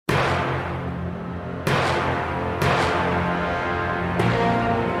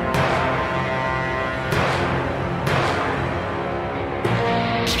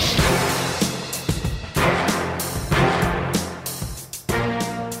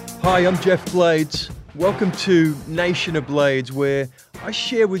Hi, I'm Jeff Blades. Welcome to Nation of Blades, where I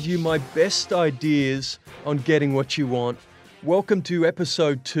share with you my best ideas on getting what you want. Welcome to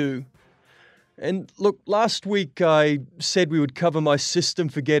episode 2. And look, last week I said we would cover my system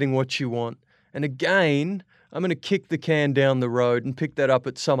for getting what you want. And again, I'm going to kick the can down the road and pick that up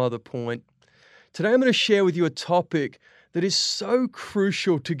at some other point. Today I'm going to share with you a topic that is so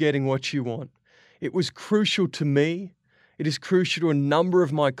crucial to getting what you want. It was crucial to me. It is crucial to a number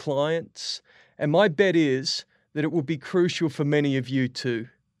of my clients, and my bet is that it will be crucial for many of you too.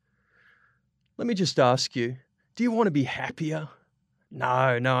 Let me just ask you, do you want to be happier? No,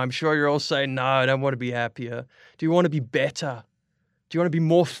 I'm sure you're all saying, no, I don't want to be happier. Do you want to be better? Do you want to be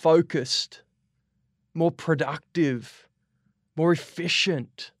more focused, more productive, more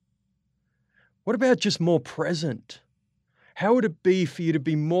efficient? What about just more present? How would it be for you to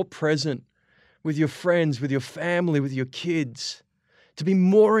be more present with your friends, with your family, with your kids, to be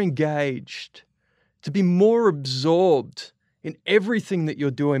more engaged, to be more absorbed in everything that you're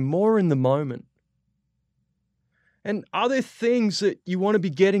doing, more in the moment? And are there things that you want to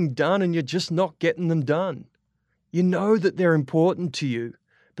be getting done and you're just not getting them done? You know that they're important to you,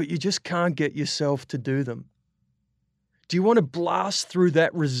 but you just can't get yourself to do them. Do you want to blast through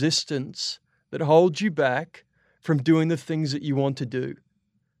that resistance that holds you back from doing the things that you want to do?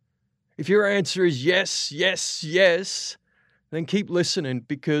 If your answer is yes, then keep listening,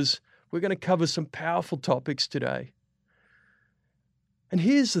 because we're going to cover some powerful topics today. And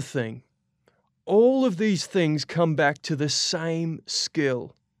here's the thing. All of these things come back to the same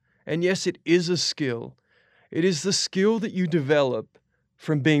skill. And yes, it is a skill. It is the skill that you develop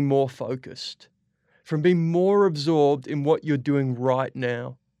from being more focused, from being more absorbed in what you're doing right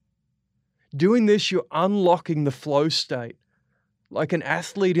now. Doing this, you're unlocking the flow state. Like an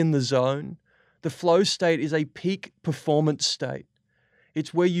athlete in the zone, the flow state is a peak performance state.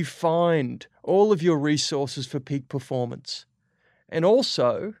 It's where you find all of your resources for peak performance. And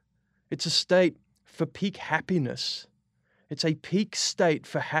also, it's a state for peak happiness. It's a peak state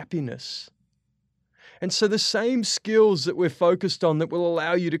for happiness. And so the same skills that we're focused on that will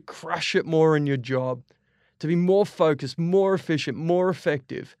allow you to crush it more in your job, to be more focused, more efficient, more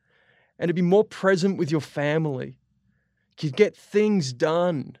effective, and to be more present with your family, to get things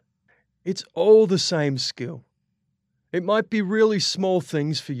done. It's all the same skill. It might be really small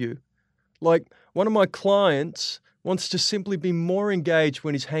things for you. Like one of my clients wants to simply be more engaged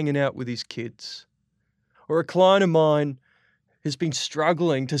when he's hanging out with his kids. Or a client of mine has been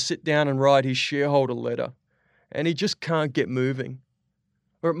struggling to sit down and write his shareholder letter, and he just can't get moving.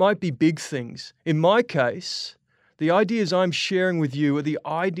 Or it might be big things. In my case, the ideas I'm sharing with you are the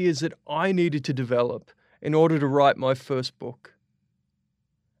ideas that I needed to develop in order to write my first book.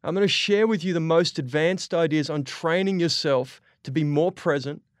 I'm going to share with you the most advanced ideas on training yourself to be more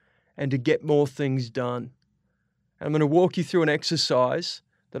present and to get more things done. And I'm going to walk you through an exercise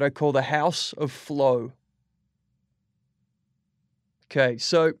that I call the House of Flow. Okay,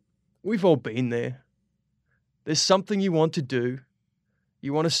 so we've all been there. There's something you want to do.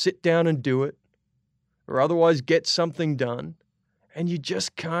 You want to sit down and do it, or otherwise get something done, and you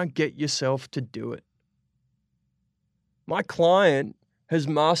just can't get yourself to do it. My client has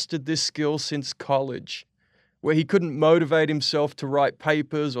mastered this skill since college, where he couldn't motivate himself to write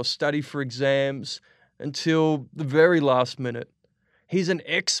papers or study for exams until the very last minute. He's an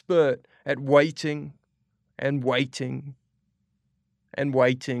expert at waiting and waiting and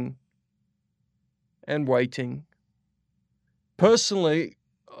waiting and waiting. Personally,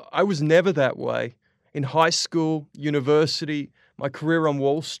 I was never that way. In high school, university, my career on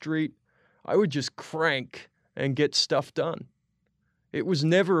Wall Street, I would just crank and get stuff done. It was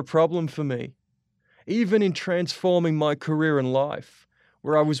never a problem for me. Even in transforming my career and life,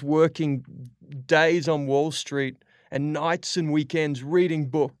 where I was working days on Wall Street and nights and weekends reading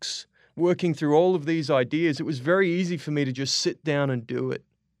books, working through all of these ideas, it was very easy for me to just sit down and do it.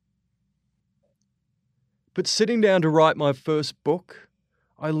 But sitting down to write my first book,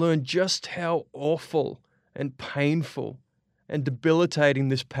 I learned just how awful and painful and debilitating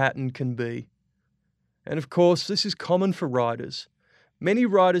this pattern can be. And of course, this is common for writers. Many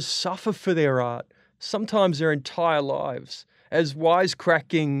writers suffer for their art, sometimes their entire lives. As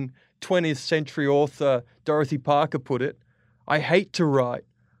wisecracking 20th century author Dorothy Parker put it, I hate to write.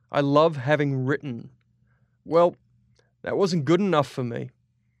 I love having written. Well, that wasn't good enough for me.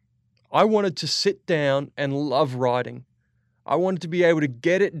 I wanted to sit down and love writing. I wanted to be able to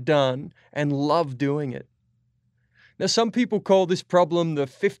get it done and love doing it. Now, some people call this problem the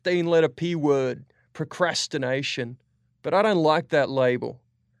 15-letter P word, procrastination, but I don't like that label.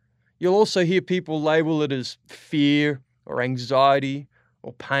 You'll also hear people label it as fear or anxiety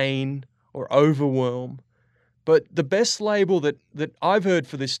or pain or overwhelm. But the best label that I've heard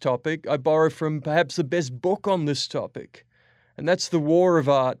for this topic, I borrow from perhaps the best book on this topic, and that's The War of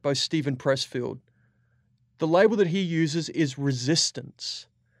Art by Steven Pressfield. The label that he uses is resistance.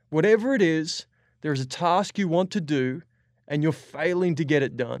 Whatever it is, there is a task you want to do, and you're failing to get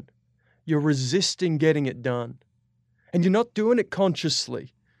it done. You're resisting getting it done. And you're not doing it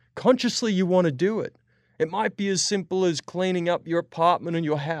consciously. Consciously, you want to do it. It might be as simple as cleaning up your apartment and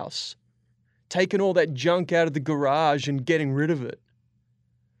your house, taking all that junk out of the garage and getting rid of it.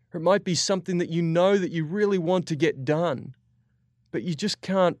 Or it might be something that you know that you really want to get done, but you just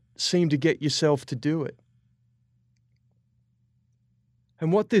can't seem to get yourself to do it.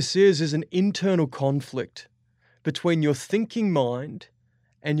 And what this is an internal conflict between your thinking mind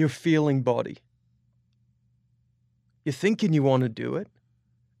and your feeling body. You're thinking you want to do it,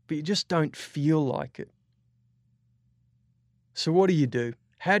 but you just don't feel like it. So what do?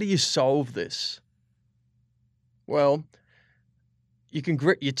 How do you solve this? Well, you can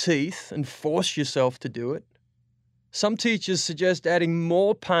grit your teeth and force yourself to do it. Some teachers suggest adding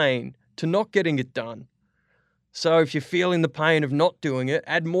more pain to not getting it done. So if you're feeling the pain of not doing it,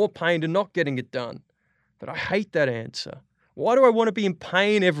 add more pain to not getting it done. But I hate that answer. Why do I want to be in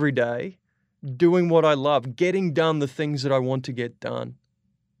pain every day, doing what I love, getting done the things that I want to get done?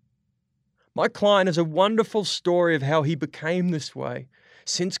 My client has a wonderful story of how he became this way.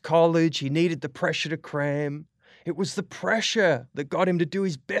 Since college, he needed the pressure to cram. It was the pressure that got him to do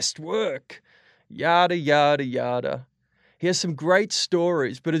his best work. Yada, yada, yada. He has some great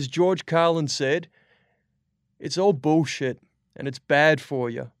stories, but as George Carlin said, it's all bullshit and it's bad for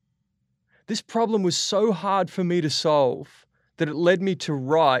you. This problem was so hard for me to solve that it led me to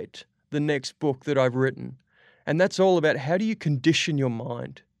write the next book that I've written. And that's all about how do you condition your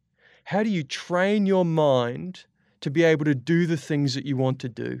mind? How do you train your mind to be able to do the things that you want to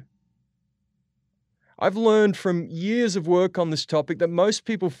do? I've learned from years of work on this topic that most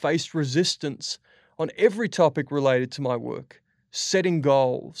people face resistance on every topic related to my work. Setting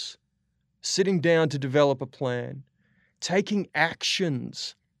goals, sitting down to develop a plan, taking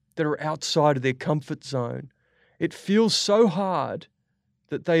actions that are outside of their comfort zone. It feels so hard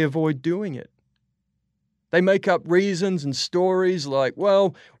that they avoid doing it. They make up reasons and stories like,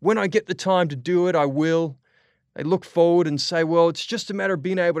 well, when I get the time to do it, I will. They look forward and say, well, it's just a matter of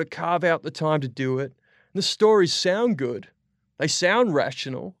being able to carve out the time to do it. And the stories sound good. They sound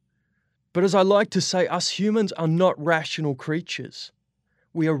rational. But as I like to say, us humans are not rational creatures.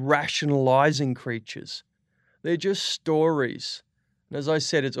 We are rationalizing creatures. They're just stories. And as I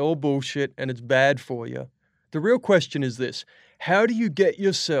said, it's all bullshit and it's bad for you. The real question is this: how do you get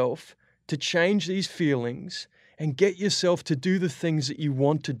yourself to change these feelings and get yourself to do the things that you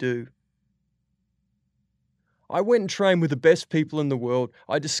want to do? I went and trained with the best people in the world.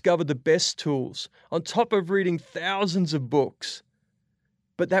 I discovered the best tools, on top of reading thousands of books.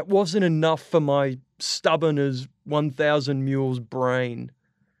 But that wasn't enough for my stubborn as 1,000 mules brain.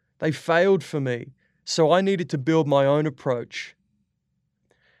 They failed for me, so I needed to build my own approach.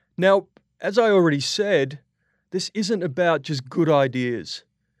 Now, as I already said, this isn't about just good ideas.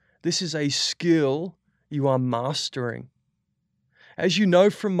 This is a skill you are mastering. As you know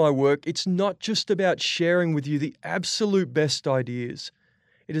from my work, it's not just about sharing with you the absolute best ideas.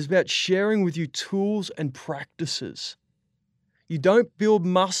 It is about sharing with you tools and practices. You don't build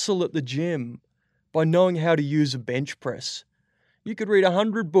muscle at the gym by knowing how to use a bench press. You could read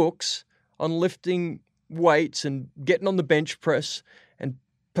 100 books on lifting weights and getting on the bench press and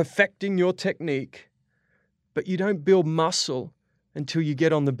perfecting your technique, but you don't build muscle until you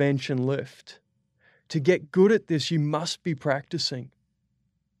get on the bench and lift. To get good at this, you must be practicing.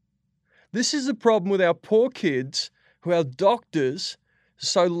 This is the problem with our poor kids who our doctors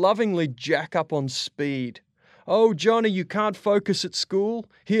so lovingly jack up on speed. Oh, Johnny, you can't focus at school?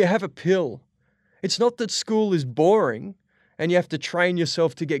 Here, have a pill. It's not that school is boring and you have to train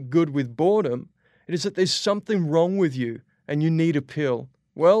yourself to get good with boredom. It is that there's something wrong with you and you need a pill.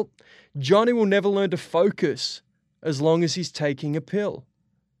 Well, Johnny will never learn to focus as long as he's taking a pill.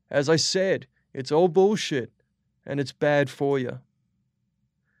 As I said, it's all bullshit and it's bad for you.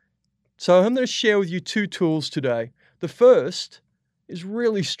 So I'm going to share with you 2 tools today. The first is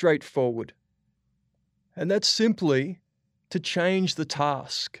really straightforward, and that's simply to change the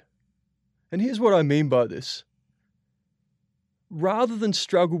task. And here's what I mean by this. Rather than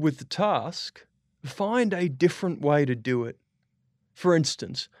struggle with the task, find a different way to do it. For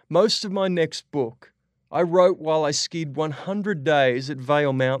instance, most of my next book I wrote while I skied 100 days at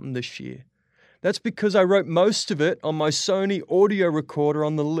Vail Mountain this year. That's because I wrote most of it on my Sony audio recorder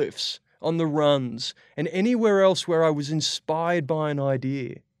on the lifts. on the runs, and anywhere else where I was inspired by an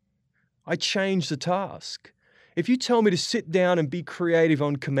idea. I change the task. If you tell me to sit down and be creative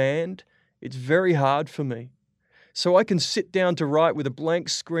on command, it's very hard for me. So I can sit down to write with a blank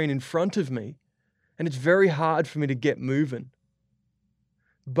screen in front of me, and it's very hard for me to get moving.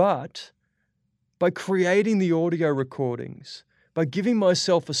 But by creating the audio recordings, by giving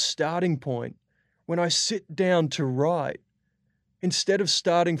myself a starting point, when I sit down to write, instead of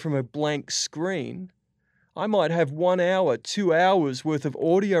starting from a blank screen, I might have 1 hour, 2 hours worth of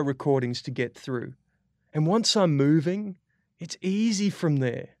audio recordings to get through. And once I'm moving, it's easy from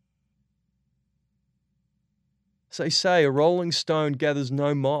there. As they say, a rolling stone gathers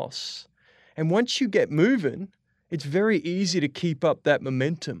no moss. And once you get moving, it's very easy to keep up that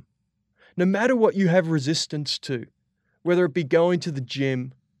momentum. No matter what you have resistance to, whether it be going to the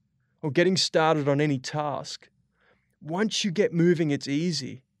gym or getting started on any task, once you get moving, it's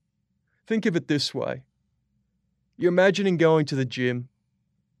easy. Think of it this way. You're imagining going to the gym,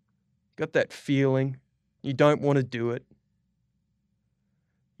 got that feeling, you don't want to do it.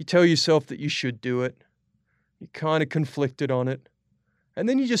 You tell yourself that you should do it. You're kind of conflicted on it. And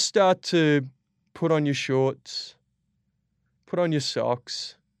then you just start to put on your shorts, put on your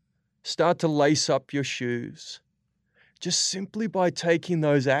socks, start to lace up your shoes. Just simply by taking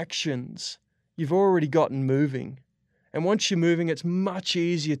those actions, you've already gotten moving. And once you're moving, it's much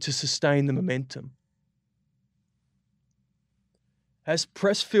easier to sustain the momentum. As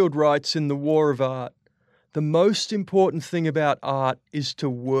Pressfield writes in The War of Art, the most important thing about art is to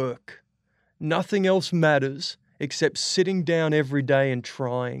work. Nothing else matters except sitting down every day and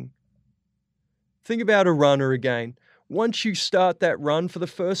trying. Think about a runner again. Once you start that run, for the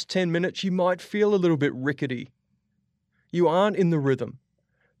first 10 minutes, you might feel a little bit rickety. You aren't in the rhythm.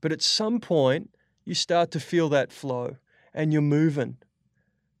 But at some point, you start to feel that flow and you're moving.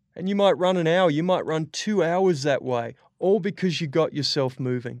 And you might run an hour, you might run 2 hours that way, all because you got yourself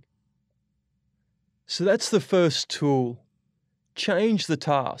moving. So that's the first tool. Change the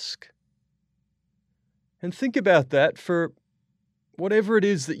task. And think about that for whatever it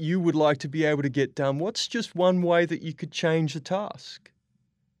is that you would like to be able to get done. What's just one way that you could change the task?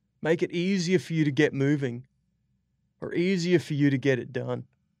 Make it easier for you to get moving, or easier for you to get it done.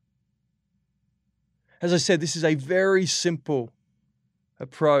 As I said, this is a very simple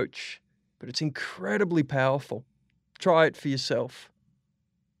approach, but it's incredibly powerful. Try it for yourself.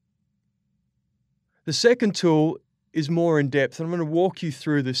 The second tool is more in depth, and I'm going to walk you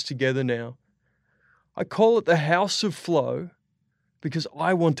through this together now. I call it the House of Flow because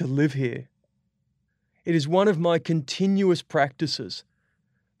I want to live here. It is one of my continuous practices.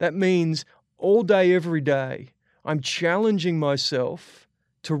 That means all day, every day, I'm challenging myself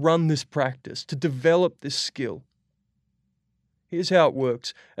to run this practice, to develop this skill. Here's how it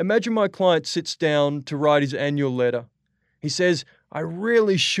works. Imagine my client sits down to write his annual letter. He says, I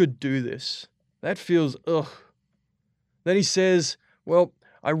really should do this. That feels ugh. Then he says, well,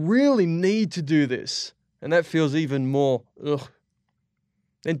 I really need to do this. And that feels even more ugh.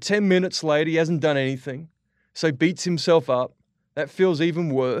 Then 10 minutes later, he hasn't done anything. So he beats himself up. That feels even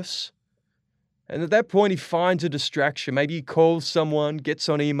worse. And at that point, he finds a distraction. Maybe he calls someone, gets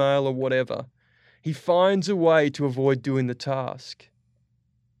on email or whatever. He finds a way to avoid doing the task.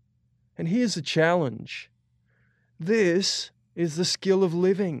 And here's the challenge. This is the skill of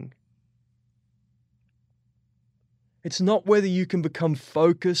living. It's not whether you can become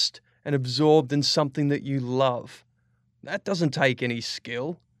focused and absorbed in something that you love. That doesn't take any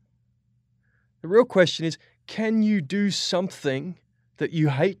skill. The real question is, can you do something that you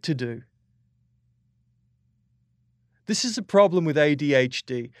hate to do? This is the problem with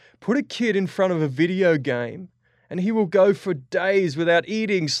ADHD. Put a kid in front of a video game and he will go for days without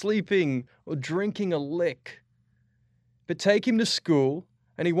eating, sleeping, or drinking a lick. But take him to school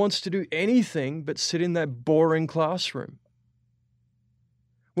and he wants to do anything but sit in that boring classroom.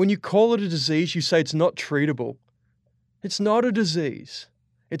 When you call it a disease, you say it's not treatable. It's not a disease.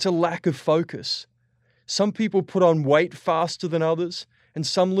 It's a lack of focus. Some people put on weight faster than others, and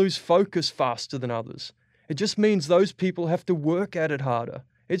some lose focus faster than others. It just means those people have to work at it harder.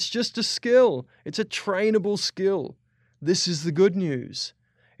 It's just a skill. It's a trainable skill. This is the good news.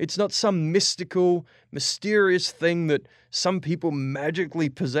 It's not some mystical, mysterious thing that some people magically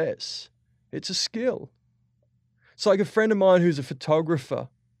possess. It's a skill. It's like a friend of mine who's a photographer.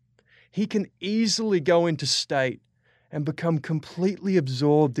 He can easily go into state and become completely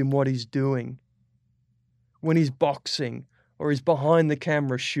absorbed in what he's doing when he's boxing or he's behind the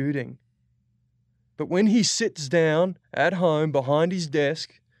camera shooting. But when he sits down at home behind his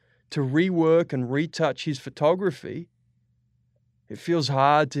desk to rework and retouch his photography, it feels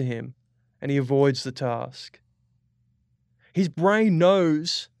hard to him, and he avoids the task. His brain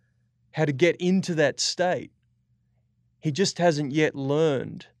knows how to get into that state. He just hasn't yet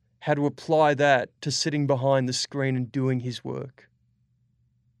learned how to apply that to sitting behind the screen and doing his work.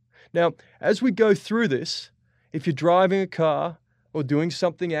 Now, as we go through this, if you're driving a car or doing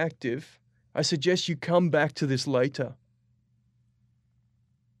something active, I suggest you come back to this later.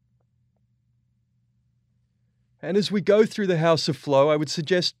 And as we go through the House of Flow, I would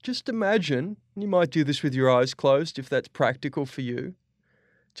suggest just imagine, and you might do this with your eyes closed if that's practical for you,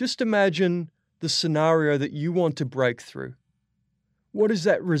 just imagine the scenario that you want to break through. What is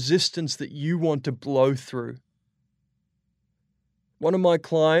that resistance that you want to blow through? One of my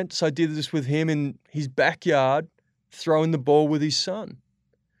clients, I did this with him in his backyard, throwing the ball with his son.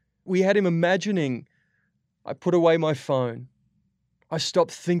 We had him imagining, I put away my phone. I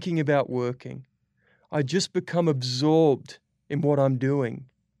stopped thinking about working. I just become absorbed in what I'm doing.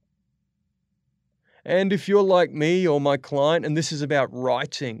 And if you're like me or my client, and this is about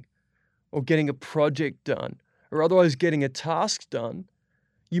writing or getting a project done, or otherwise getting a task done,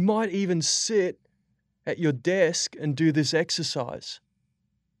 you might even sit at your desk and do this exercise.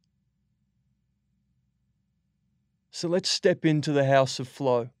 So let's step into the House of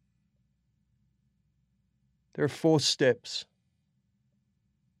Flow. There are 4 steps.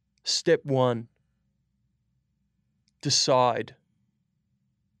 Step 1, decide.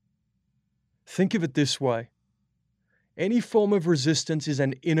 Think of it this way. Any form of resistance is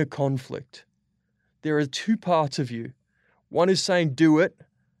an inner conflict. There are 2 parts of you. One is saying, do it,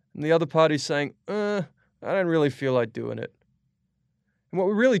 and the other part is saying, I don't really feel like doing it. And what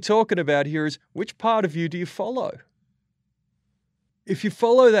we're really talking about here is, which part of you do you follow? If you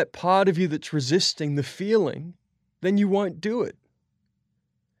follow that part of you that's resisting the feeling, then you won't do it.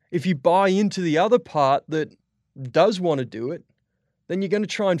 If you buy into the other part that does want to do it, then you're going to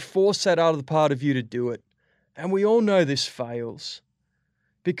try and force that other part of you to do it. And we all know this fails.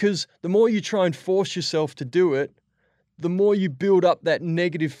 Because the more you try and force yourself to do it, the more you build up that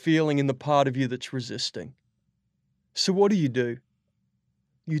negative feeling in the part of you that's resisting. So what do?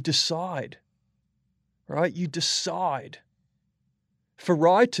 You decide, right? You decide. For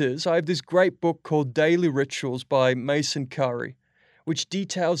writers, I have this great book called Daily Rituals by Mason Curry, which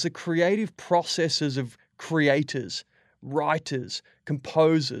details the creative processes of creators, writers,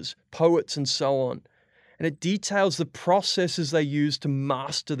 composers, poets, and so on. And it details the processes they use to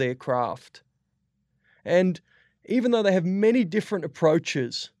master their craft. And even though they have many different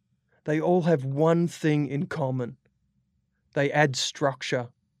approaches, they all have one thing in common. They add structure.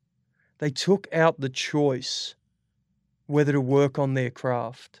 They took out the choice whether to work on their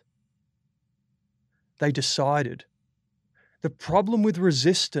craft. They decided. The problem with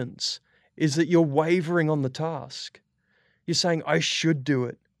resistance is that you're wavering on the task. You're saying, I should do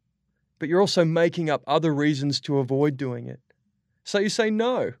it, but you're also making up other reasons to avoid doing it. So you say,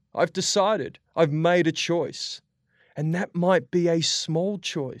 no, I've decided. I've made a choice. And that might be a small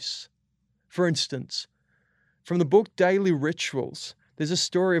choice. For instance, from the book Daily Rituals, there's a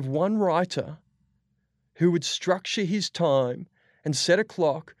story of one writer who would structure his time and set a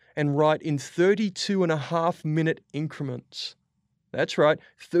clock and write in 32.5-minute increments. That's right,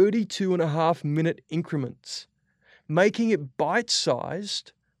 32.5-minute increments. Making it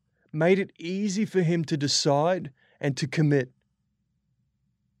bite-sized made it easy for him to decide and to commit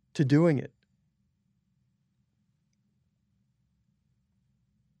to doing it.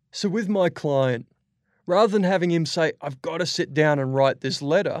 So with my client, rather than having him say, I've got to sit down and write this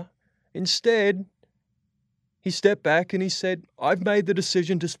letter, instead, he stepped back and he said, I've made the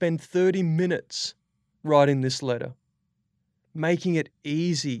decision to spend 30 minutes writing this letter, making it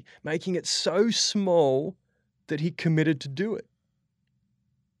easy, making it so small that he committed to do it.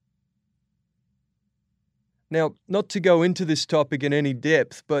 Now, not to go into this topic in any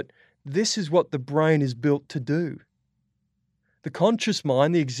depth, but this is what the brain is built to do. The conscious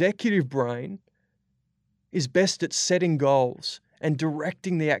mind, the executive brain, is best at setting goals and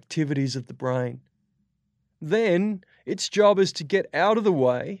directing the activities of the brain. Then, its job is to get out of the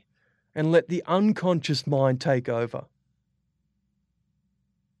way and let the unconscious mind take over.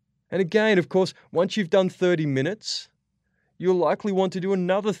 And again, of course, once you've done 30 minutes, you'll likely want to do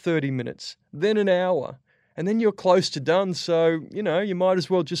another 30 minutes, then an hour, and then you're close to done, so, you might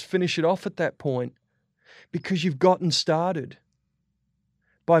as well just finish it off at that point because you've gotten started.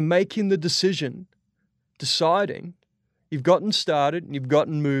 By making the decision, deciding, you've gotten started and you've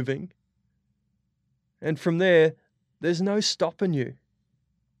gotten moving. And from there, there's no stopping you.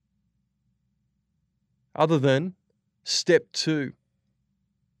 Other than step 2,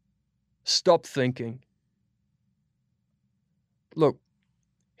 stop thinking. Look,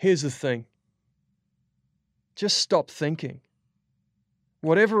 here's the thing. Just stop thinking.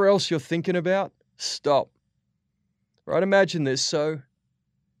 Whatever else you're thinking about, stop. Right? Imagine this. So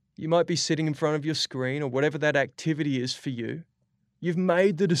you might be sitting in front of your screen or whatever that activity is for you. You've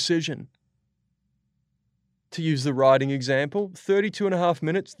made the decision. To use the writing example, 32 and a half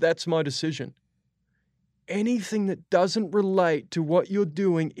minutes, that's my decision. Anything that doesn't relate to what you're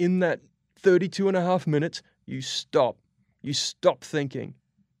doing in that 32 and a half minutes, you stop. You stop thinking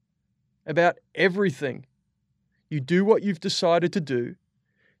about everything. You do what you've decided to do.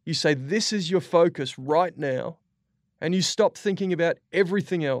 You say, this is your focus right now, and you stop thinking about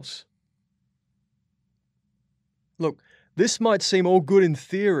everything else. Look, this might seem all good in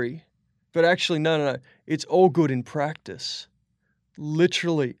theory, but actually, no. It's all good in practice.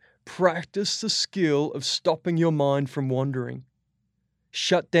 Literally, practice the skill of stopping your mind from wandering.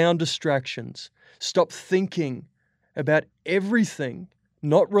 Shut down distractions. Stop thinking about everything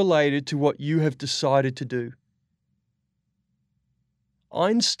not related to what you have decided to do.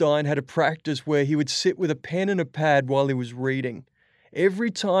 Einstein had a practice where he would sit with a pen and a pad while he was reading.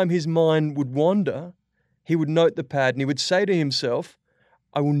 Every time his mind would wander, he would note the pad and he would say to himself,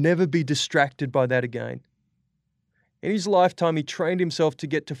 I will never be distracted by that again. In his lifetime, he trained himself to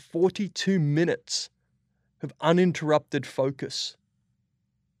get to 42 minutes of uninterrupted focus.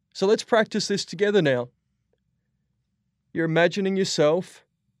 So let's practice this together now. You're imagining yourself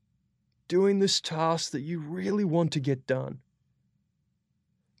doing this task that you really want to get done,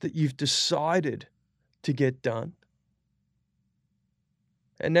 that you've decided to get done.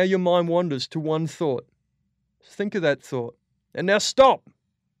 And now your mind wanders to one thought. Think of that thought. And now stop.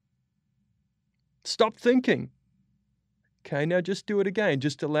 Stop thinking. Okay, now just do it again.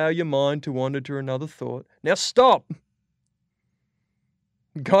 Just allow your mind to wander to another thought. Now stop.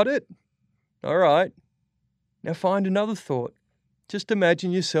 Got it? All right. Now find another thought. Just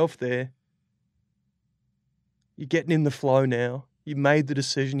imagine yourself there. You're getting in the flow now. You've made the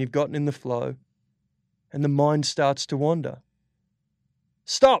decision. You've gotten in the flow. And the mind starts to wander.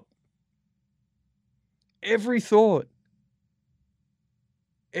 Stop. Every thought.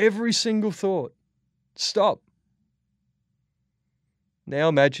 Every single thought. Stop. Now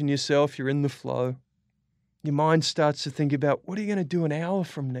imagine yourself, you're in the flow. Your mind starts to think about, what are you going to do an hour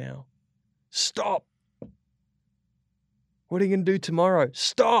from now? Stop. What are you going to do tomorrow?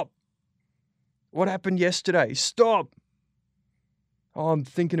 Stop. What happened yesterday? Stop. Oh, I'm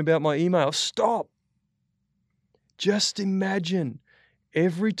thinking about my email. Stop. Just imagine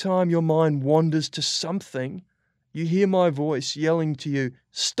every time your mind wanders to something, you hear my voice yelling to you,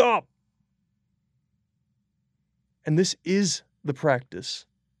 stop. And this is the practice.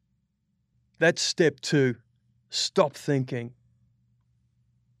 That's step 2. Stop thinking.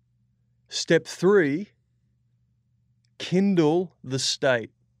 Step 3, kindle the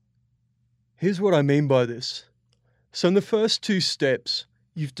state. Here's what I mean by this. So in the first 2 steps,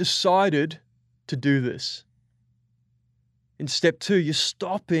 you've decided to do this. In step 2, you're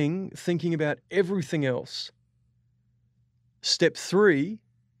stopping thinking about everything else. Step 3,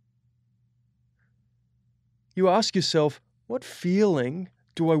 you ask yourself, what feeling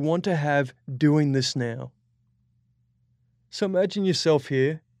do I want to have doing this now? So imagine yourself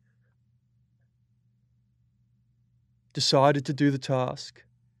here, decided to do the task.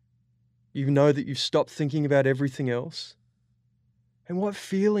 You know that you've stopped thinking about everything else. And what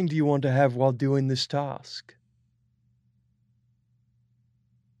feeling do you want to have while doing this task?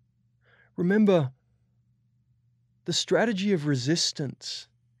 Remember, the strategy of resistance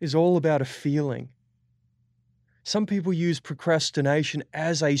is all about a feeling. Some people use procrastination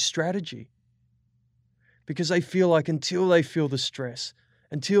as a strategy because they feel like until they feel the stress,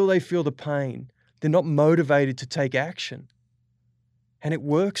 until they feel the pain, they're not motivated to take action. And it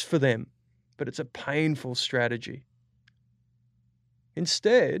works for them, but it's a painful strategy.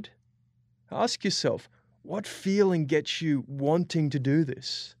 Instead, ask yourself, what feeling gets you wanting to do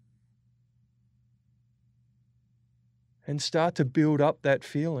this? And start to build up that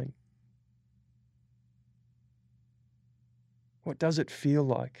feeling. What does it feel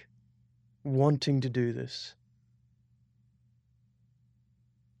like wanting to do this?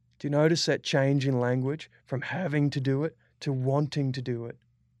 Do you notice that change in language from having to do it to wanting to do it?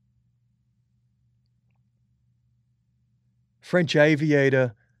 French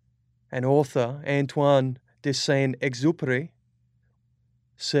aviator and author Antoine de Saint-Exupéry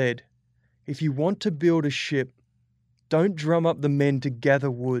said, if you want to build a ship, don't drum up the men to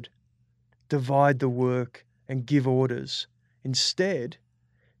gather wood, divide the work, and give orders. Instead,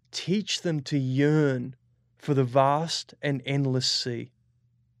 teach them to yearn for the vast and endless sea.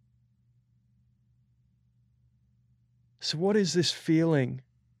 So what is this feeling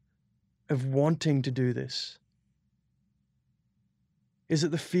of wanting to do this? Is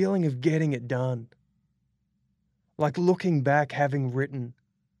it the feeling of getting it done? Like looking back, having written?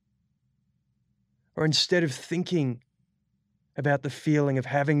 Or instead of thinking about the feeling of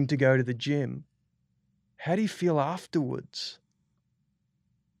having to go to the gym, how do you feel afterwards?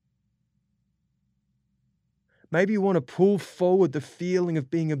 Maybe you want to pull forward the feeling of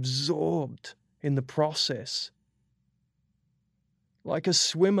being absorbed in the process. Like a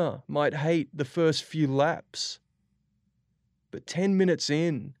swimmer might hate the first few laps, but 10 minutes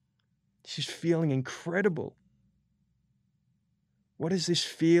in, she's feeling incredible. What is this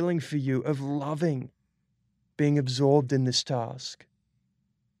feeling for you of loving being absorbed in this task?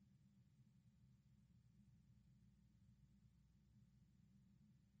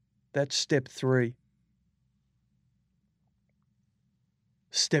 That's step 3.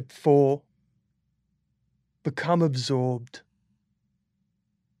 Step 4, become absorbed.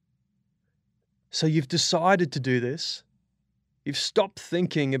 So you've decided to do this. You've stopped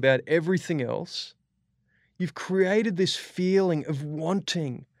thinking about everything else. You've created this feeling of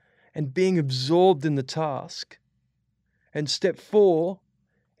wanting and being absorbed in the task. And step 4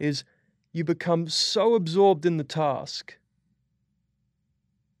 is you become so absorbed in the task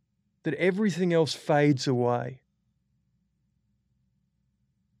that everything else fades away.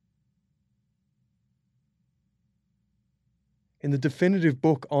 In the definitive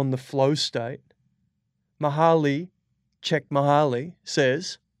book on the flow state, Csikszentmihalyi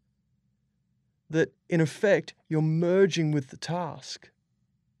says that in effect, you're merging with the task.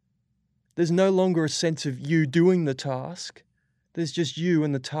 There's no longer a sense of you doing the task. There's just you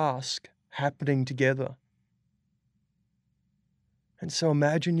and the task happening together. And so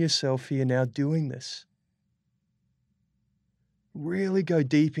imagine yourself here now doing this. Really go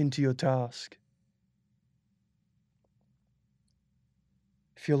deep into your task.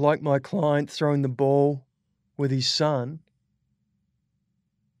 If you're like my client throwing the ball with his son,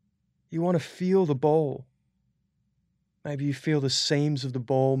 you want to feel the ball. Maybe you feel the seams of the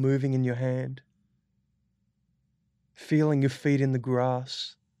ball moving in your hand, feeling your feet in the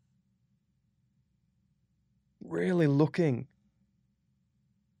grass, really looking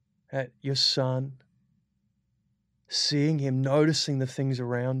at your son, seeing him, noticing the things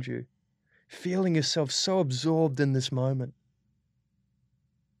around you, feeling yourself so absorbed in this moment.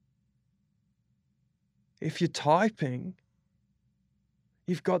 If you're typing,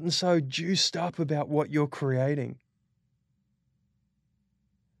 you've gotten so juiced up about what you're creating.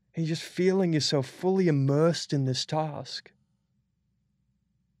 And you're just feeling yourself fully immersed in this task.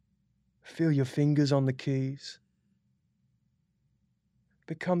 Feel your fingers on the keys.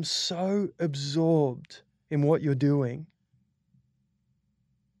 Become so absorbed in what you're doing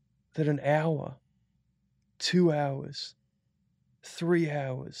that an hour, 2 hours, 3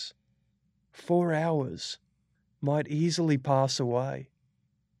 hours, 4 hours might easily pass away.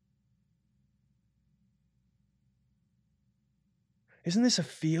 Isn't this a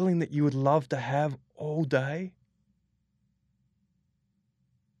feeling that you would love to have all day?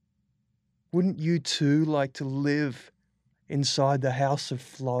 Wouldn't you too like to live inside the house of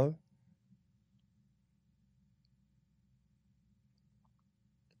flow?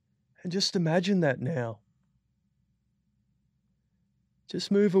 And just imagine that now. Just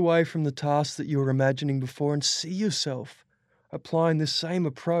move away from the task that you were imagining before and see yourself applying the same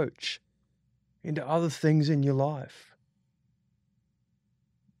approach into other things in your life.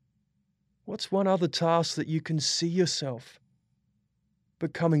 What's one other task that you can see yourself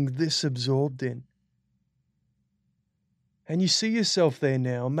becoming this absorbed in? And you see yourself there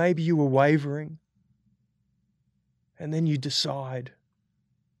now. Maybe you were wavering, and then you decide,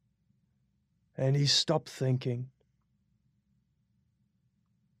 and you stop thinking.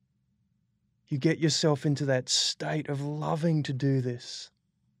 You get yourself into that state of loving to do this.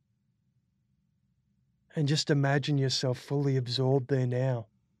 And just imagine yourself fully absorbed there now.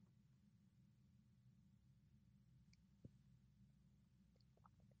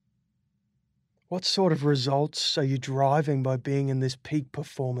 What sort of results are you driving by being in this peak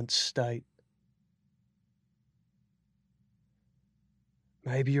performance state?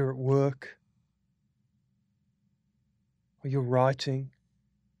 Maybe you're at work, or you're writing,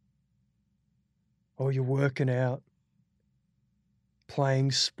 or you're working out,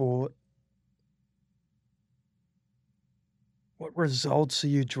 playing sport. What results are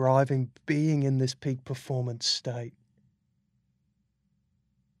you driving being in this peak performance state?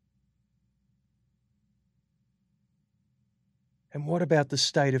 And what about the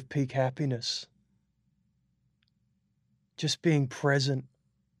state of peak happiness? Just being present,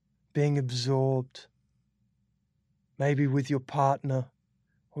 being absorbed, maybe with your partner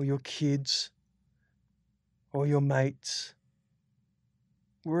or your kids or your mates.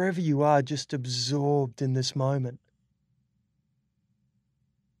 wherever you are, just absorbed in this moment.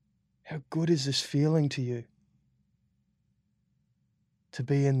 How good is this feeling to you? To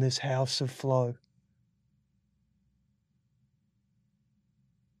be in this house of flow.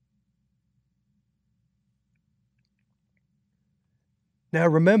 Now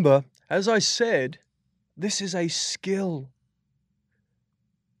remember, as I said, this is a skill.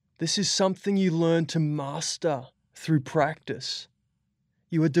 This is something you learn to master through practice.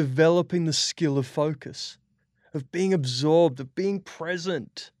 You are developing the skill of focus, of being absorbed, of being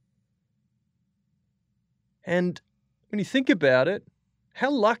present. And when you think about it, how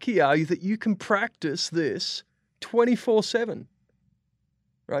lucky are you that you can practice this 24/7,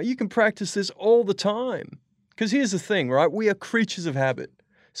 right? You can practice this all the time. Because here's the thing, right? We are creatures of habit.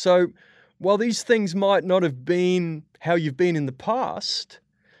 So while these things might not have been how you've been in the past,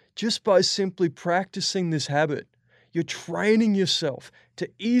 just by simply practicing this habit, you're training yourself to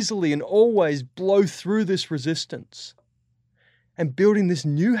easily and always blow through this resistance and building this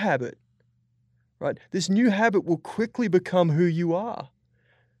new habit, right? This new habit will quickly become who you are.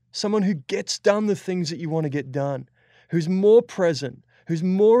 Someone who gets done the things that you want to get done, who's more present, who's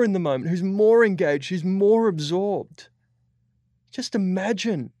more in the moment, who's more engaged, who's more absorbed. Just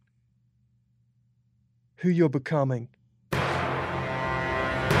imagine who you're becoming.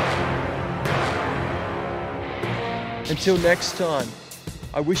 Until next time,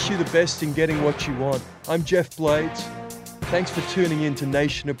 I wish you the best in getting what you want. I'm Jeff Blades. Thanks for tuning in to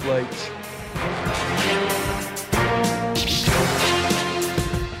Nation of Blades.